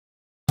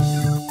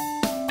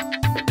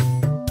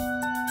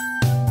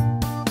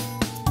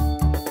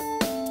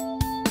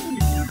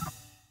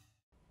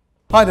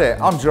Hi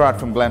there, I'm Gerard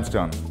from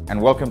Glamstone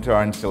and welcome to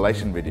our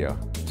installation video.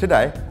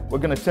 Today, we're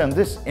going to turn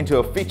this into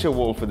a feature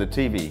wall for the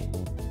TV.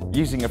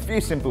 Using a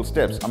few simple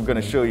steps, I'm going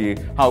to show you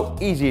how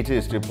easy it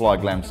is to apply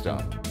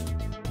Glamstone.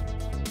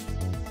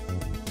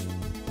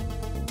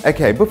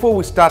 Okay, before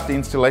we start the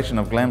installation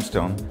of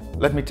Glamstone,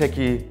 let me take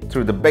you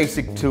through the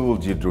basic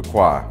tools you'd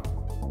require.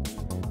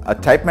 A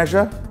tape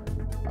measure,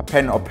 a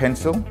pen or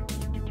pencil,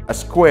 a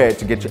square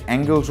to get your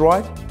angles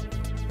right.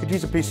 You could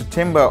use a piece of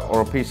timber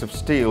or a piece of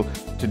steel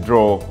to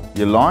draw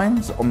your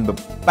lines. On the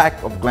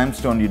back of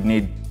Glamstone you'd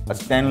need a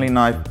Stanley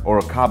knife or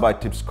a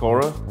carbide tip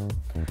scorer.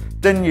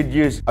 Then you'd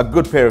use a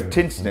good pair of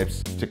tin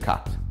snips to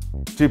cut.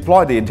 To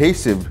apply the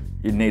adhesive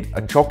you'd need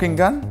a chalking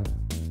gun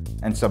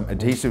and some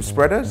adhesive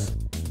spreaders.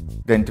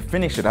 Then to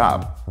finish it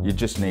up you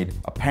just need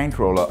a paint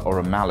roller or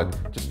a mallet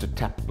just to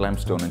tap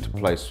Glamstone into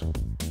place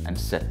and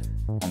set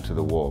onto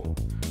the wall.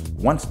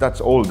 Once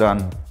that's all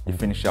done, you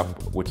finish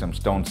up with some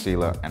stone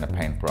sealer and a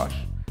paintbrush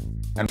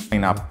and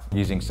clean up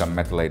using some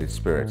methylated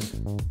spirits.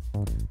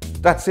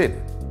 That's it.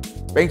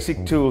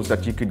 Basic tools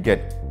that you could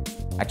get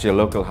at your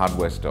local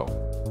hardware store.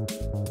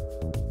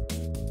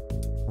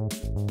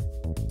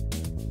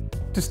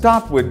 To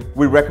start with,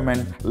 we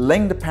recommend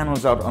laying the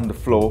panels out on the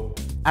floor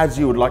as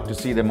you would like to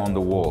see them on the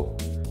wall.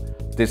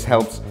 This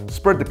helps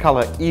spread the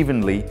color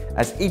evenly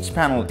as each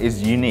panel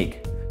is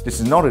unique. This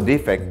is not a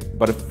defect,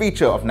 but a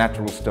feature of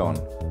natural stone.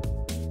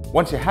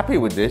 Once you're happy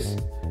with this,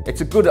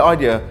 it's a good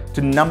idea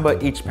to number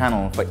each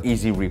panel for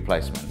easy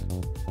replacement.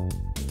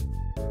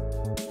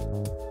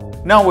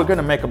 Now we're going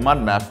to make a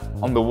mud map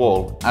on the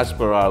wall as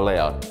per our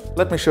layout.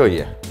 Let me show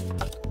you.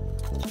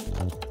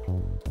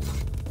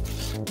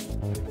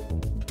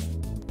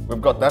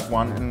 We've got that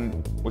one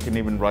and we can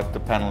even write the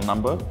panel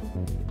number.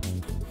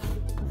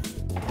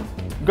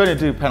 I'm going to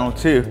do panel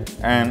 2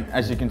 and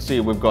as you can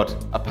see we've got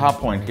a power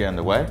point here in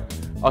the way.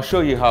 I'll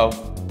show you how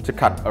to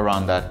cut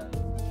around that.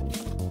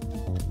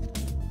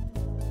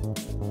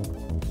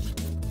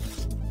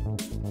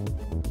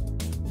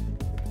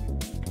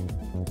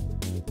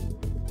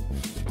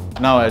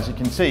 Now as you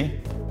can see,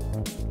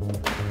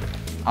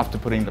 after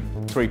putting the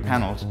 3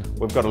 panels,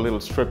 we've got a little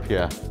strip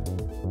here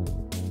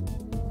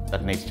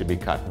that needs to be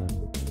cut.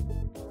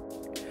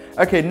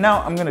 Okay,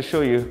 now I'm going to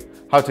show you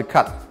how to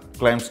cut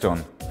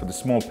Glamstone for the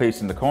small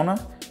piece in the corner,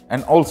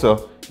 and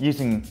also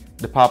using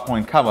the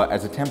PowerPoint cover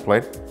as a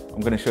template, I'm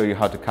going to show you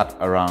how to cut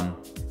around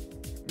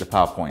the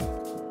PowerPoint.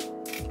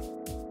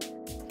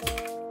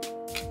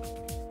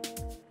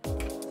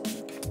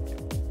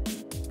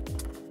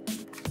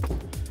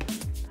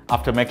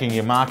 After making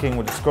your marking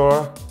with the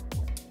scorer,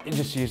 you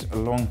just use a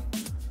long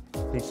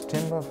piece of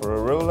timber for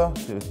a ruler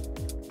to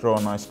draw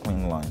a nice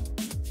clean line.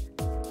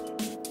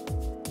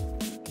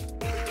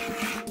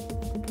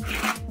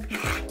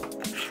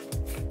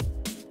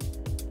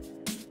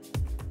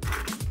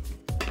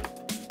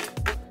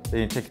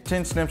 Then you take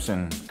tin snips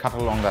and cut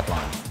along that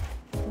line.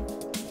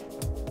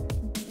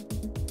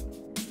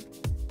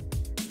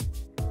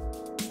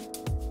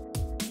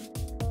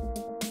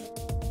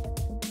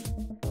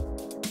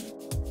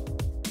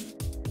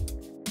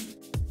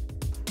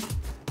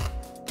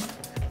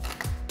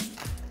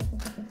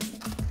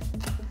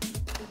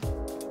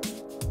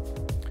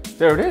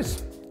 There it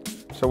is.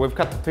 So we've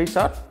cut the piece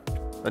out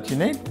that you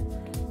need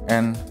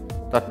and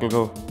that will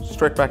go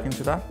straight back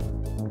into that.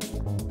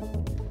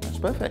 That's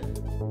perfect.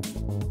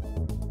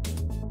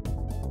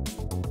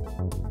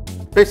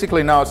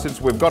 Basically now, since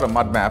we've got a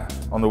mud map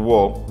on the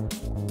wall,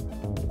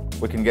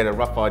 we can get a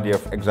rough idea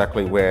of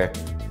exactly where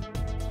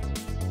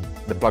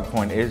the plug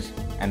point is,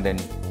 and then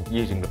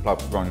using the plug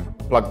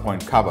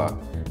point cover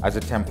as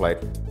a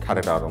template, cut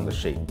it out on the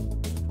sheet.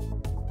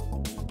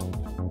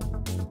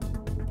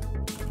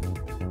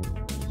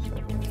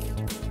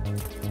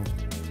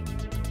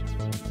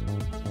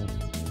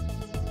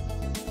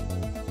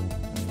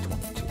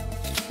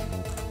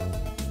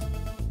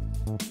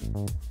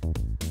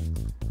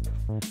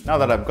 Now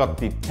that I've got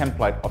the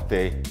template of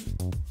the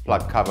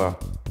plug cover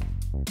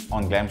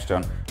on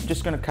Glamstone, I'm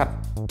just going to cut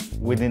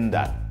within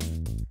that.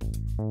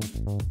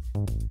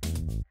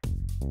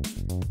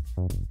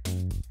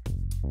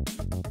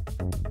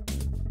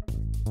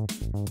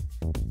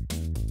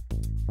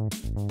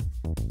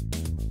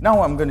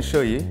 Now I'm going to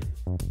show you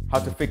how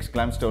to fix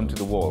Glamstone to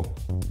the wall.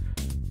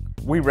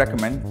 We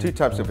recommend 2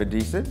 types of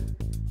adhesive,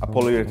 a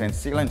polyurethane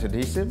sealant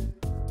adhesive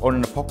or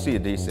an epoxy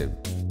adhesive.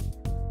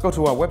 Go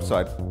to our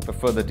website for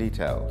further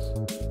details.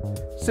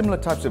 Similar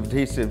types of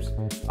adhesives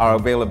are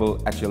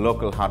available at your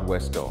local hardware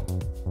store.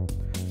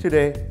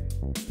 Today,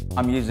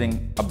 I'm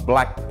using a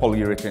black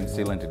polyurethane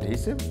sealant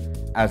adhesive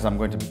as I'm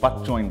going to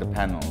butt join the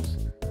panels.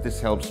 This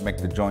helps make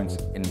the joints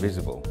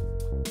invisible.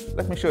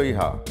 Let me show you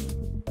how.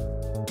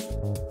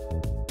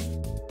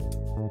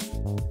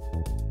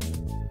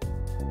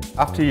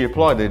 After you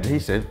apply the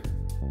adhesive,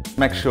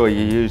 make sure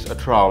you use a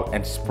trowel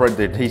and spread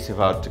the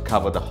adhesive out to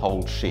cover the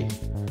whole sheet.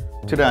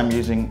 Today I'm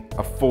using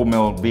a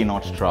 4mm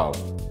V-notch trowel.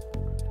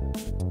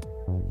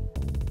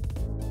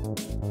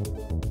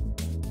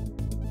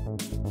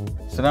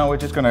 So now we're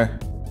just going to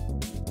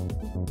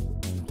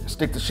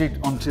stick the sheet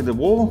onto the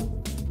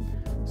wall,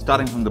 start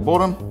starting from the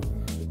bottom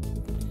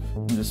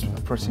and just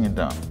pressing it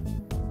down.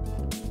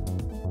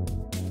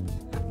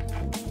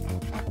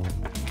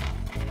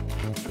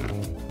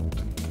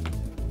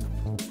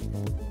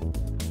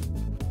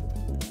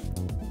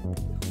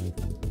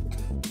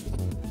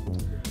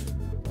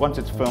 Once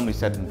it's firmly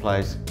set in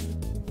place,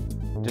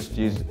 just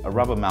use a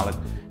rubber mallet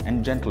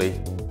and gently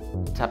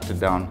tap it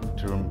down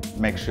to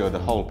make sure the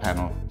whole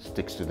panel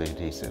sticks to the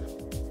adhesive.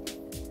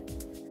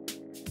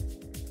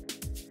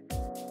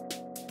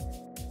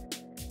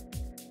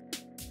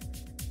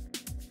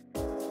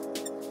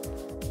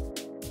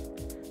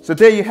 So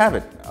there you have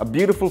it, a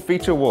beautiful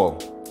feature wall.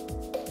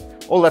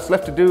 All that's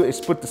left to do is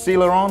put the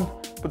sealer on,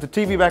 put the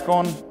TV back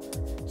on,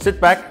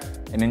 sit back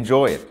and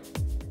enjoy it.